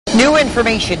New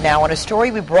information now on a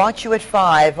story we brought you at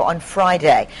 5 on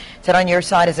Friday. 10 on Your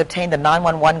Side has obtained the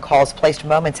 911 calls placed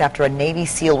moments after a Navy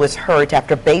SEAL was hurt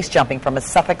after base jumping from a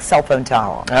Suffolk cell phone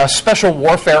tower. Special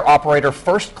warfare operator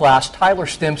first class Tyler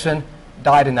Stimson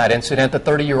died in that incident. The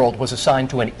 30-year-old was assigned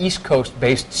to an East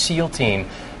Coast-based SEAL team.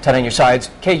 10 on Your Side's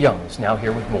Kay Young is now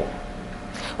here with more.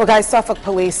 Well, guys, Suffolk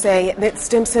police say that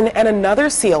Stimson and another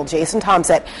SEAL, Jason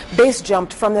Tomset, base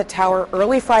jumped from the tower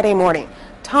early Friday morning.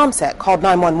 Tomset called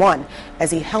 911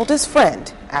 as he held his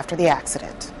friend after the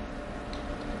accident.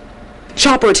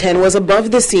 Chopper 10 was above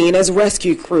the scene as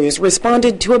rescue crews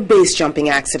responded to a base jumping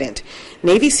accident.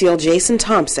 Navy SEAL Jason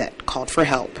Tomset called for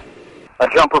help. A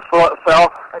jumper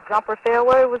fell. A jumper fell?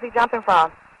 Where was he jumping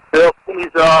from?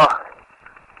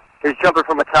 He's jumping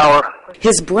from a tower.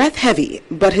 His breath heavy,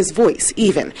 but his voice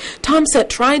even. Tomset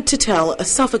tried to tell a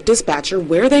Suffolk dispatcher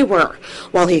where they were.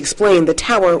 While he explained the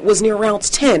tower was near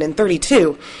routes 10 and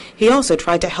 32, he also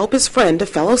tried to help his friend, a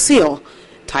fellow SEAL,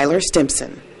 Tyler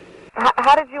Stimson.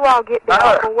 How did you all get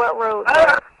there? For what road?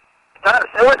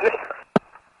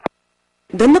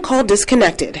 Then the call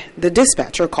disconnected. The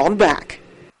dispatcher called back.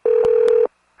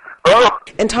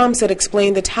 And Tomset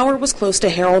explained the tower was close to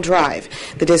Harold Drive.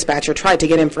 The dispatcher tried to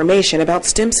get information about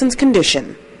Stimson's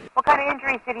condition. What kind of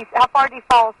injuries did he? How far did he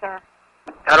fall, sir?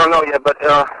 I don't know yet, but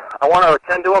I want to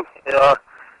attend to him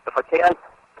if I can.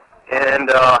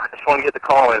 And I just want to get the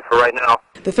call in for right now.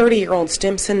 The 30-year-old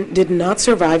Stimson did not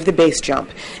survive the base jump.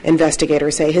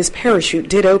 Investigators say his parachute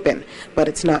did open, but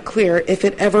it's not clear if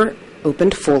it ever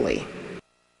opened fully.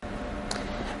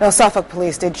 Now, Suffolk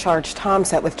police did charge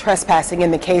Tomset with trespassing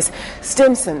in the case.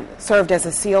 Stimson served as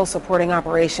a SEAL supporting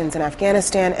operations in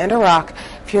Afghanistan and Iraq.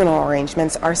 Funeral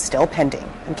arrangements are still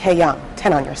pending. I'm Kay Young,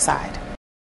 10 on Your Side.